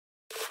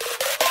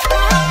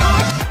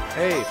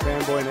Hey,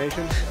 Fanboy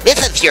Nation.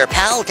 This is your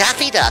pal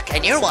Daffy Duck,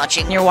 and you're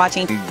watching. You're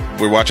watching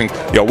Fanboy.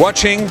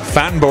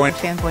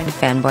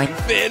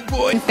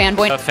 Fanboy,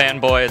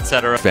 fanboy,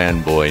 etc.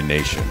 Fanboy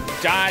Nation.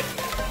 Dot,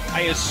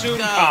 I assume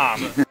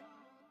Tom.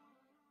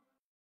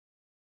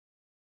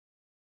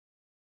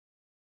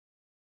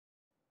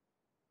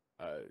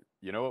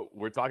 You know,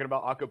 we're talking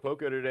about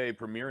Acapulco today,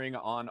 premiering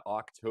on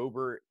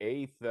October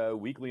 8th,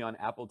 weekly on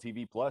Apple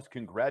TV Plus.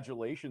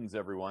 Congratulations,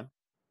 everyone.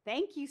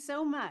 Thank you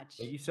so much.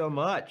 Thank you so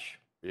much.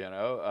 You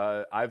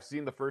know, I've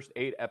seen the first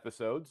 8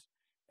 episodes,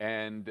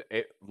 and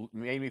it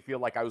made me feel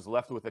like I was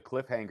left with a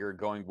cliffhanger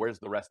going, where's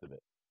the rest of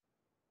it?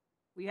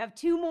 We have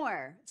 2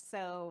 more,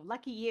 so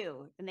lucky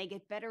you, and they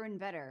get better and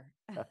better.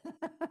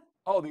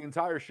 Oh, the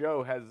entire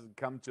show has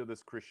come to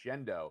this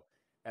crescendo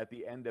at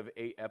the end of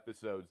 8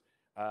 episodes.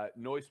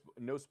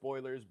 No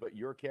spoilers, but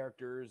your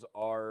characters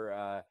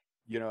are,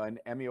 you know, an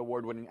Emmy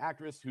Award Winning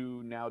actress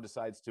who now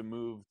decides to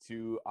move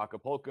to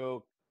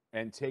Acapulco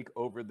and take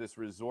over this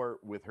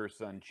resort with her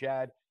son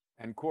Chad.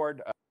 And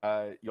Chord,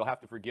 you'll have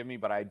to forgive me,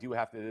 but I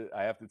have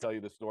to tell you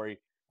the story.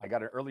 I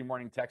got an early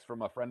morning text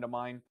from a friend of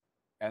mine,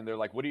 and they're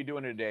like, "What are you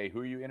doing today?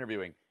 Who are you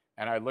interviewing?"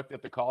 And I looked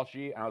at the call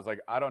sheet, and I was like,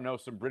 "I don't know,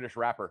 some British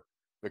rapper,"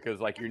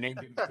 because like your name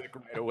didn't stick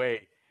right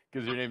away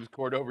because your name is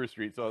Chord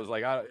Overstreet. So I was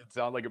like, it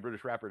sounded like a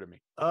British rapper to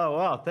me. Oh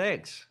wow,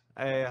 thanks.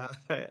 I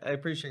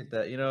appreciate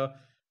that. You know,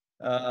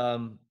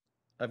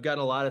 I've gotten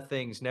a lot of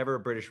things, never a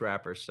British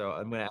rapper, so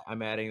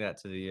I'm adding that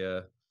to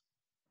the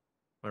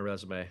my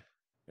resume.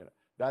 You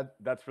know,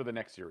 that's for the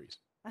next series.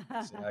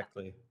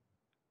 Exactly.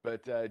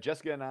 But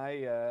Jessica and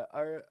I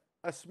are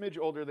a smidge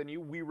older than you.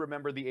 We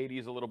remember the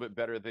 80s a little bit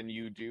better than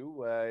you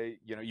do.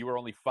 You know, you were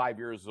only 5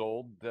 years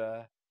old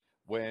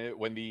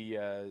when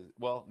the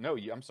well, no,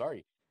 I'm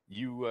sorry.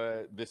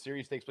 The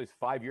series takes place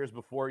 5 years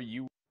before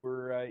you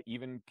were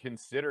even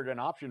considered an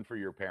option for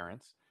your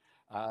parents.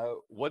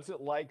 What's it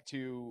like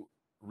to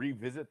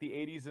revisit the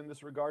 80s in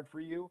this regard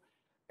for you?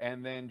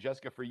 And then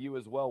Jessica, for you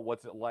as well,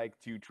 what's it like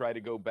to try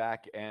to go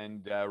back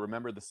and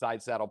remember the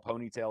side saddle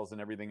ponytails and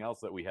everything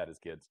else that we had as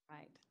kids?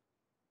 Right.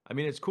 I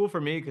mean, it's cool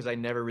for me because I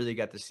never really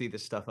got to see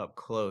this stuff up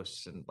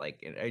close, and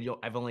like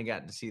I've only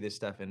gotten to see this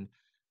stuff in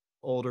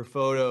older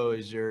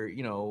photos or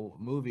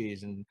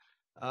movies, and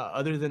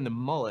other than the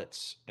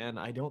mullets, and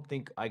I don't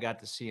think I got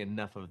to see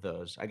enough of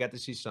those. I got to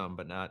see some,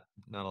 but not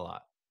a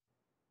lot.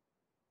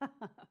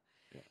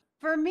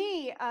 For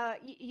me,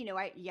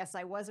 yes,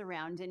 I was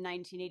around in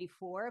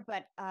 1984,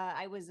 but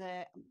I was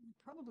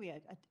probably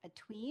a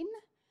tween.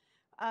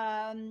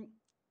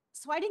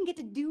 So I didn't get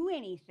to do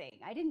anything.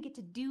 I didn't get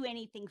to do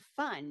anything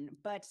fun,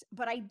 but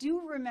I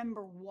do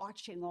remember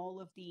watching all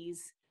of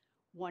these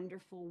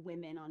wonderful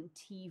women on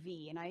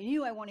TV, and I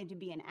knew I wanted to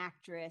be an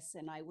actress,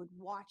 and I would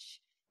watch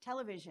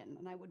television,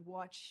 and I would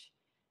watch,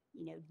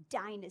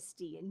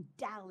 Dynasty and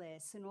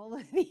Dallas and all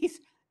of these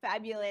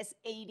fabulous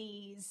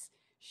 80s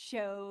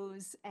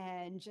shows,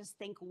 and just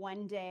think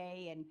one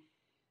day, and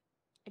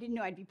I didn't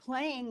know I'd be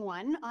playing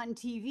one on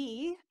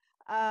TV,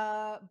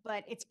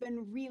 but it's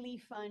been really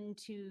fun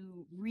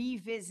to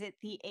revisit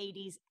the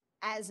 80s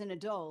as an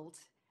adult,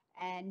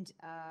 and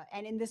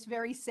in this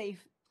very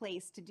safe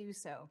place to do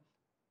so.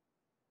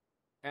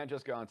 And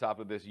Jessica, on top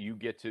of this, you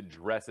get to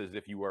dress as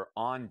if you were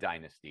on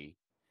Dynasty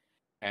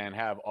and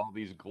have all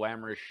these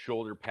glamorous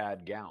shoulder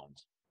pad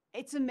gowns.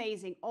 It's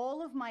amazing.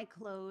 All of my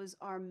clothes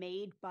are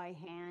made by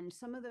hand.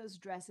 Some of those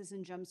dresses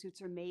and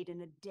jumpsuits are made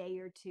in a day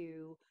or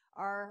two.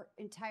 Our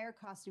entire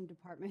costume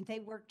department,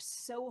 they worked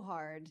so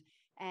hard,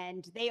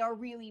 and they are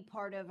really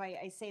part of,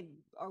 I say,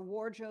 our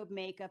wardrobe,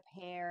 makeup,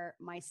 hair,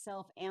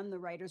 myself, and the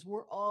writers.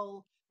 We're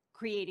all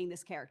creating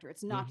this character.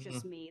 It's not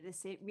just me.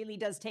 It really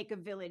does take a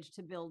village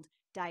to build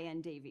Diane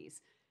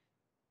Davies.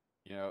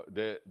 You know,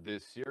 the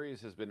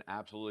series has been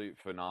absolutely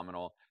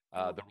phenomenal.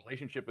 The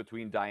relationship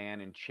between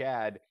Diane and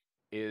Chad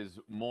is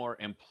more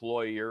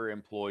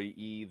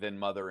employer-employee than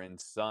mother and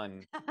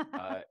son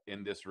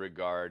in this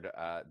regard.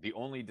 The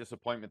only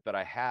disappointment that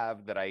I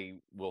have, that I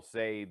will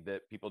say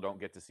that people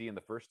don't get to see in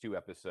the first 2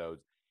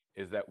 episodes,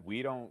 is that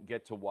we don't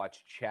get to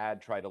watch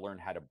Chad try to learn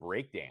how to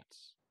break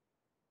dance.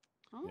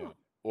 Oh. You know,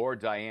 or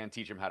Diane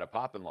teach him how to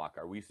pop and lock.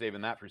 Are we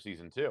saving that for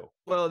season 2?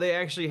 Well, they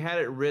actually had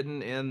it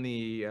written in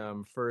the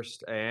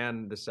first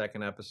and the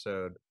second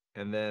episode,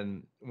 and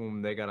then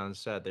when they got on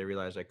set, they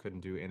realized I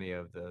couldn't do any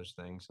of those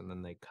things, and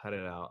then they cut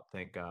it out.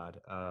 Thank God.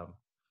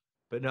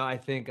 But no, I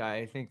think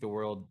the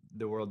world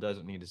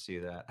doesn't need to see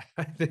that.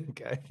 I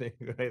think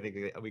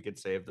we could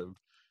save them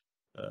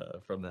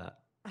from that.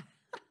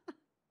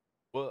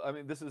 Well, I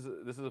mean, this is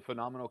a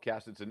phenomenal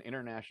cast. It's an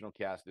international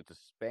cast. It's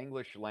a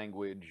Spanglish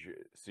language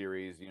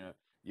series. You know,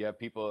 you have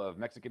people of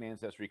Mexican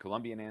ancestry,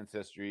 Colombian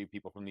ancestry,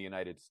 people from the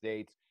United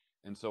States,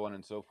 and so on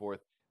and so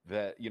forth.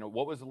 That,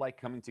 what was it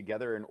like coming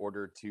together in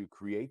order to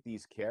create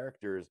these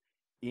characters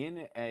in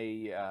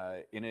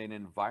an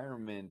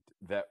environment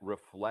that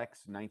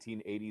reflects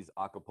 1980s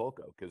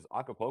Acapulco? Because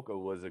Acapulco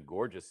was a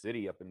gorgeous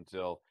city up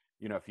until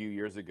a few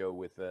years ago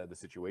with the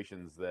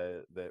situations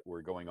that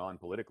were going on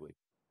politically.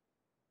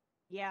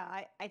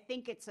 Yeah, I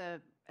think it's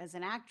a as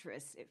an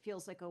actress, it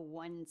feels like a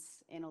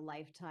once in a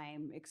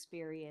lifetime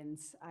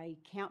experience. I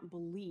can't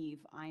believe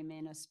I'm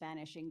in a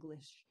Spanish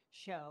English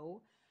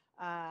show.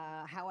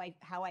 How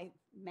I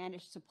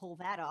managed to pull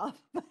that off,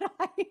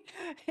 but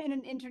in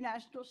an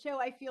international show,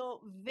 I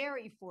feel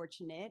very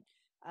fortunate.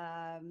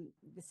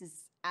 This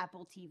is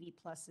Apple TV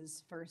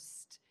Plus's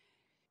first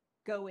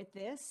go with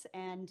this,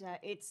 and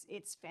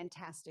it's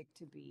fantastic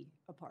to be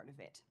a part of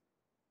it.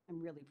 I'm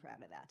really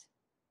proud of that.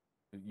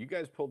 You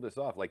guys pulled this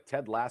off. Like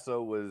Ted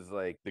Lasso was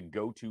like the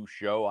go-to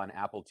show on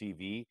Apple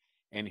TV,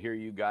 and here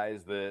you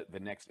guys, the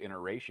next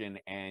iteration,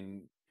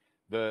 and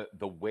the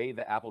way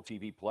that Apple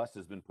TV Plus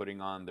has been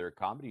putting on their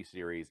comedy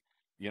series.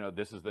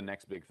 This is the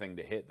next big thing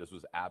to hit. This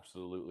was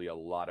absolutely a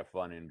lot of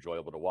fun and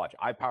enjoyable to watch.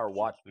 I power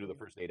watched through the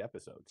first 8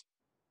 episodes.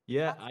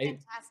 Yeah, That's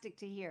fantastic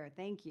to hear.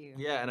 Thank you.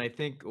 yeah, and I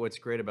think what's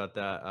great about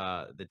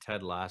that, the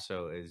Ted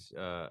Lasso is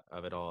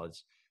of it all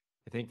is,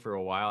 I think for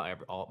a while,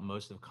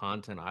 most of the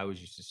content I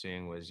was used to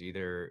seeing was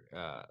either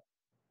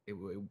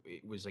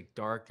it was like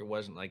dark. It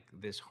wasn't like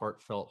this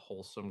heartfelt,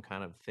 wholesome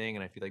kind of thing,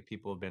 and I feel like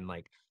people have been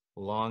like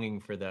longing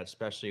for that,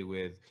 especially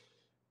with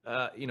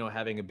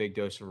having a big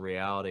dose of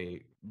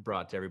reality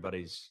brought to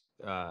everybody's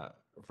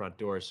front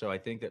door. So I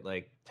think that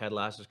like Ted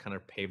Lasso's kind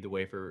of paved the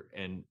way for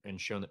and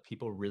shown that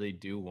people really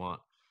do want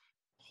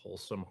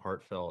wholesome,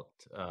 heartfelt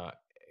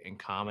in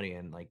comedy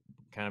and like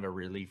kind of a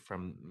relief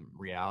from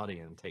reality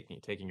and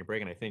taking a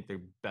break. And I think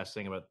the best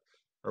thing about,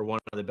 or one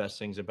of the best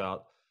things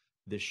about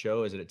this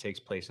show is that it takes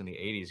place in the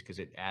 80s because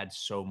it adds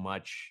so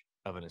much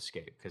of an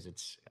escape because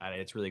it's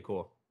really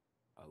cool.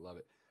 I love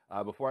it.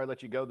 Before I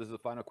let you go, this is the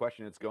final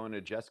question. It's going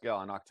to Jessica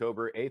on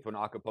October 8th when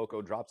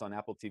Acapulco drops on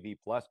Apple TV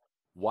Plus.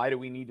 Why do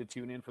we need to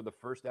tune in for the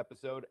first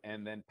episode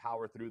and then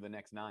power through the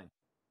next 9?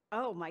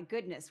 Oh my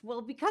goodness.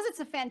 Well, because it's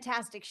a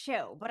fantastic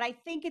show, but I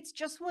think it's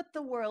just what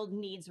the world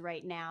needs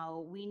right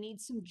now. We need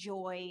some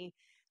joy.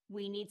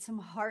 We need some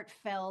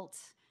heartfelt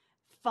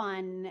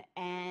fun.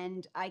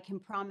 And I can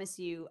promise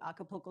you,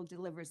 Acapulco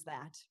delivers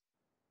that.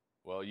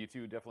 Well, you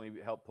two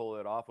definitely helped pull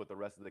it off with the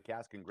rest of the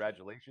cast.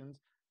 Congratulations.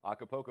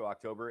 Acapulco,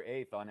 October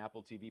 8th on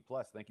Apple TV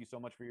Plus. Thank you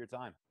so much for your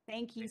time.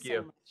 Thank you Thank so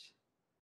you. much.